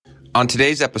On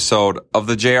today's episode of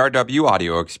the Jrdubuuu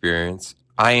Audio Experience,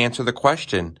 I answer the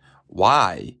question,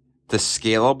 why the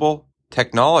scalable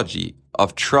technology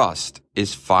of trust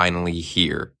is finally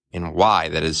here and why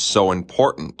that is so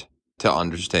important to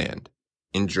understand.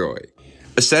 Enjoy.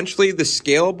 Essentially, the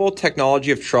scalable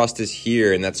technology of trust is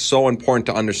here, and that's so important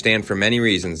to understand for many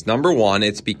reasons. Number one,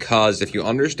 it's because if you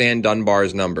understand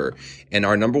Dunbar's number, and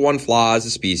our number one flaw as a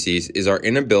species is our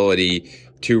inability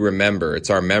to remember. It's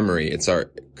our memory. It's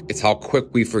how quick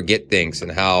we forget things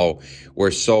and how we're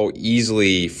so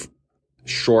easily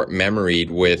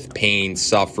short-memoried with pain,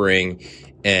 suffering,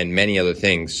 and many other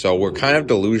things. So we're kind of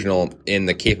delusional in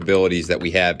the capabilities that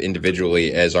we have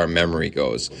individually as our memory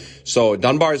goes. So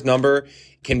Dunbar's number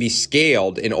can be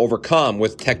scaled and overcome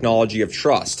with technology of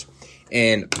trust.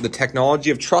 And the technology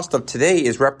of trust of today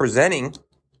is representing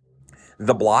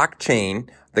the blockchain,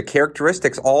 the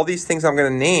characteristics, all these things I'm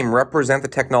going to name represent the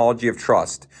technology of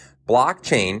trust.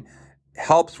 Blockchain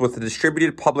helps with the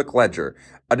distributed public ledger.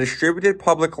 A distributed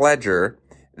public ledger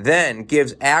then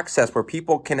gives access where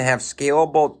people can have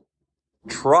scalable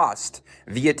trust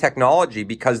via technology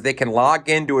because they can log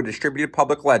into a distributed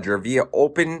public ledger via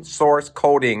open source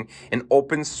coding and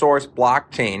open source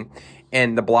blockchain.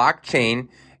 And the blockchain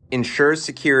ensures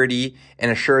security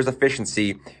and assures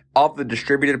efficiency of the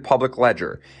distributed public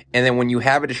ledger. And then when you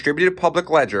have a distributed public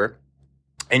ledger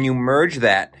and you merge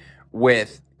that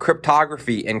with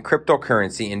cryptography and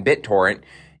cryptocurrency in BitTorrent,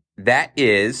 that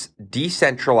is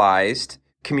decentralized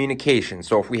communication.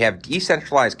 So if we have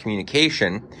decentralized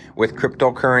communication with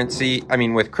cryptocurrency,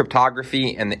 with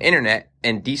cryptography and the internet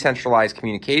and decentralized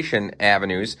communication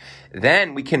avenues,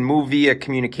 then we can move via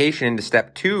communication into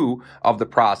step 2 of the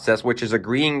process, which is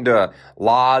agreeing to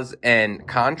laws and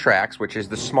contracts, which is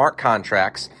the smart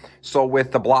contracts. So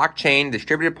with the blockchain,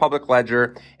 distributed public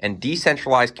ledger, and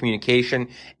decentralized communication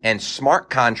and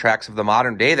smart contracts of the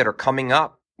modern day that are coming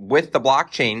up with the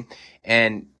blockchain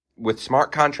and with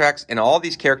smart contracts and all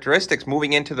these characteristics,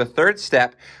 moving into the third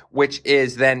step, which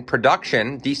is then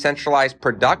production, decentralized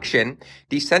production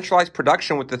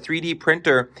with the 3D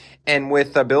printer and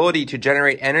with the ability to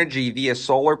generate energy via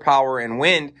solar power and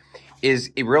wind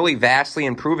is really vastly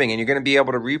improving. And you're going to be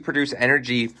able to reproduce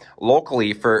energy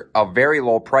locally for a very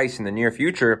low price in the near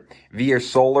future via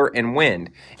solar and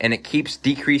wind. And it keeps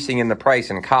decreasing in the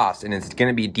price and cost. And it's going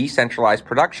to be decentralized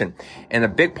production. And a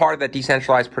big part of that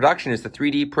decentralized production is the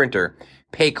 3D printer.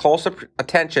 Pay close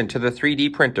attention to the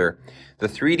 3D printer. The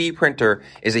 3D printer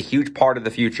is a huge part of the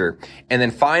future. And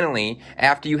then finally,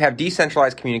 after you have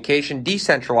decentralized communication,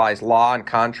 decentralized law and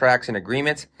contracts and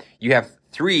agreements, you have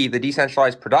 3, the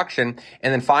decentralized production,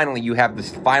 and then finally you have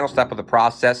this final step of the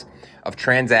process of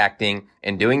transacting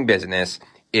and doing business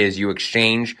is you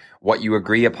exchange what you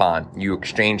agree upon. You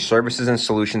exchange services and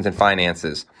solutions and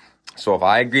finances. So if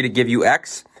I agree to give you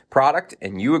X product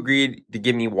and you agree to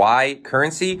give me Y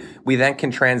currency, we then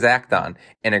can transact on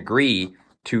and agree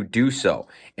to do so.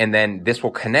 And then this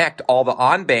will connect all the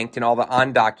unbanked and all the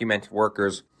undocumented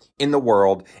workers in the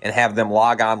world and have them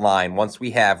log online once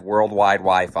we have worldwide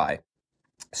Wi-Fi.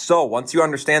 So once you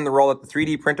understand the role that the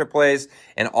 3D printer plays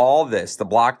and all this, the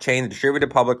blockchain, the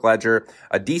distributed public ledger,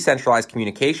 a decentralized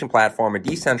communication platform, a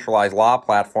decentralized law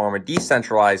platform, a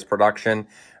decentralized production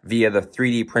via the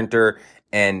 3D printer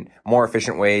and more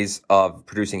efficient ways of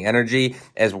producing energy,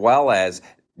 as well as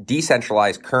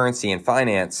decentralized currency and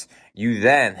finance, you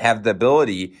then have the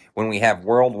ability, when we have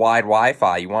worldwide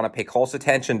Wi-Fi, you want to pay close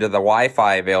attention to the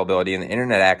Wi-Fi availability and the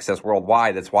internet access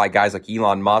worldwide. That's why guys like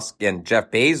Elon Musk and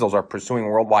Jeff Bezos are pursuing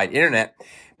worldwide internet,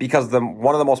 because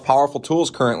one of the most powerful tools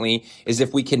currently is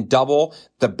if we can double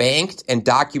the banked and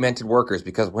documented workers.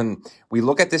 Because when we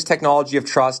look at this technology of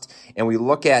trust and we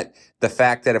look at the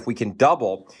fact that if we can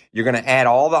double, you're going to add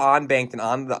all the unbanked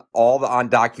and all the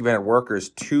undocumented workers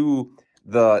to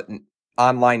the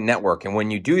online network. And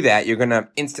when you do that, you're going to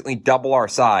instantly double our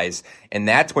size. And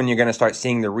that's when you're going to start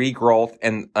seeing the regrowth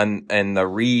and the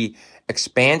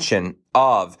re-expansion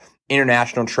of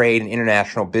international trade and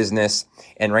international business.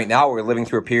 And right now we're living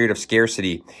through a period of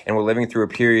scarcity, and we're living through a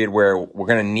period where we're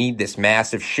going to need this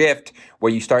massive shift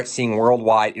where you start seeing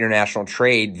worldwide international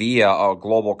trade via a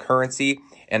global currency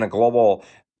and a global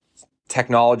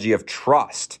technology of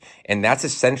trust. And that's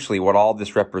essentially what all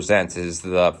this represents, is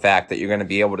the fact that you're going to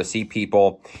be able to see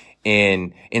people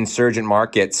in insurgent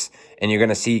markets, and you're going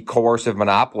to see coercive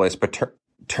monopolists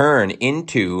turn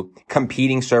into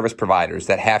competing service providers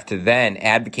that have to then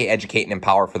advocate, educate, and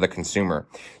empower for the consumer.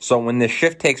 So when this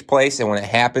shift takes place and when it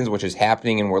happens, which is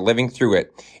happening and we're living through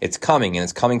it, it's coming, and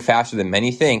it's coming faster than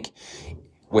many think.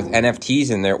 With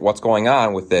NFTs in there, what's going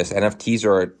on with this? NFTs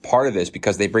are a part of this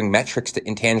because they bring metrics to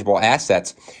intangible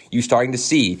assets. You're starting to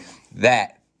see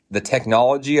that The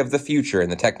technology of the future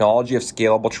and the technology of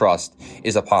scalable trust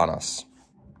is upon us.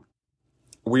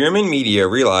 Weirman Media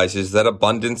realizes that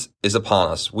abundance is upon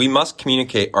us. We must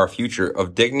communicate our future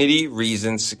of dignity,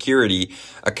 reason, security,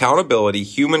 accountability,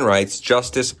 human rights,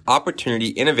 justice, opportunity,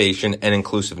 innovation, and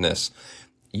inclusiveness.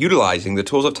 Utilizing the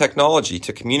tools of technology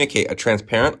to communicate a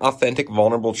transparent, authentic,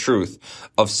 vulnerable truth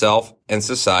of self and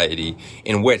society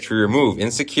in which we remove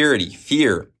insecurity,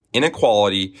 fear,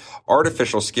 inequality,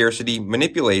 artificial scarcity,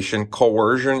 manipulation,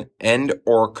 coercion, and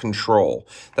or control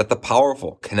that the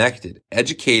powerful, connected,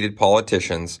 educated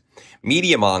politicians,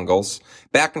 media mongols,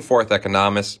 back and forth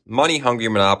economists, money-hungry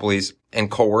monopolies, and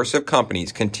coercive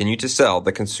companies continue to sell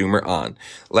the consumer on,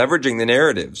 leveraging the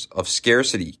narratives of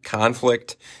scarcity,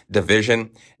 conflict,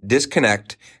 division,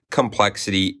 disconnect,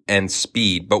 complexity, and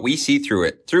speed. But we see through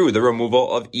it, through the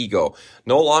removal of ego,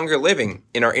 no longer living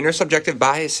in our intersubjective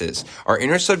biases, our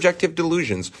intersubjective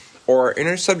delusions, or our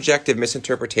intersubjective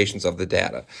misinterpretations of the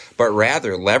data, but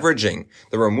rather leveraging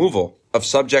the removal of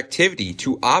subjectivity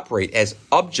to operate as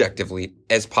objectively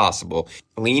as possible,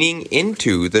 leaning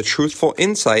into the truthful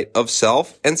insight of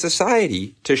self and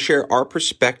society to share our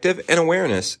perspective and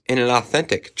awareness in an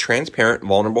authentic, transparent,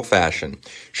 vulnerable fashion,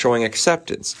 showing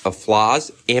acceptance of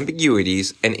flaws,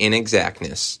 ambiguities, and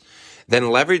inexactness, then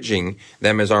leveraging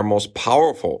them as our most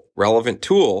powerful, relevant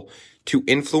tool to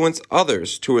influence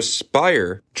others to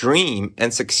aspire, dream,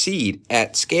 and succeed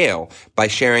at scale by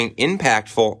sharing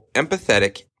impactful,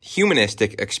 empathetic,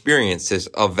 humanistic experiences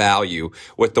of value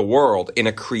with the world in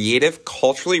a creative,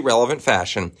 culturally relevant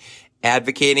fashion,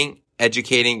 advocating,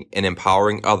 educating, and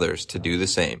empowering others to do the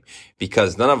same.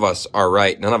 Because none of us are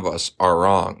right, none of us are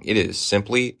wrong. It is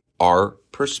simply our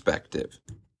perspective.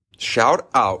 Shout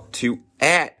out to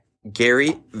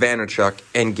Gary Vaynerchuk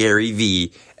and Gary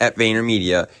V at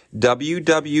VaynerMedia,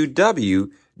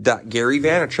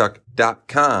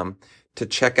 www.garyvaynerchuk.com to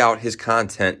check out his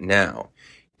content now.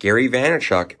 Gary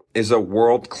Vaynerchuk is a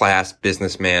world-class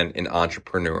businessman and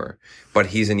entrepreneur, but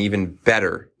he's an even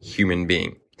better human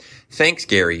being. Thanks,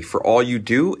 Gary, for all you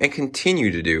do and continue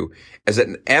to do as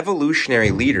an evolutionary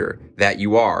leader that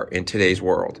you are in today's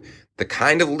world. The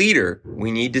kind of leader we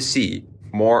need to see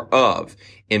more of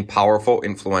in powerful,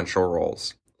 influential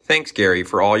roles. Thanks, Gary,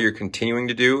 for all you're continuing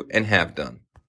to do and have done.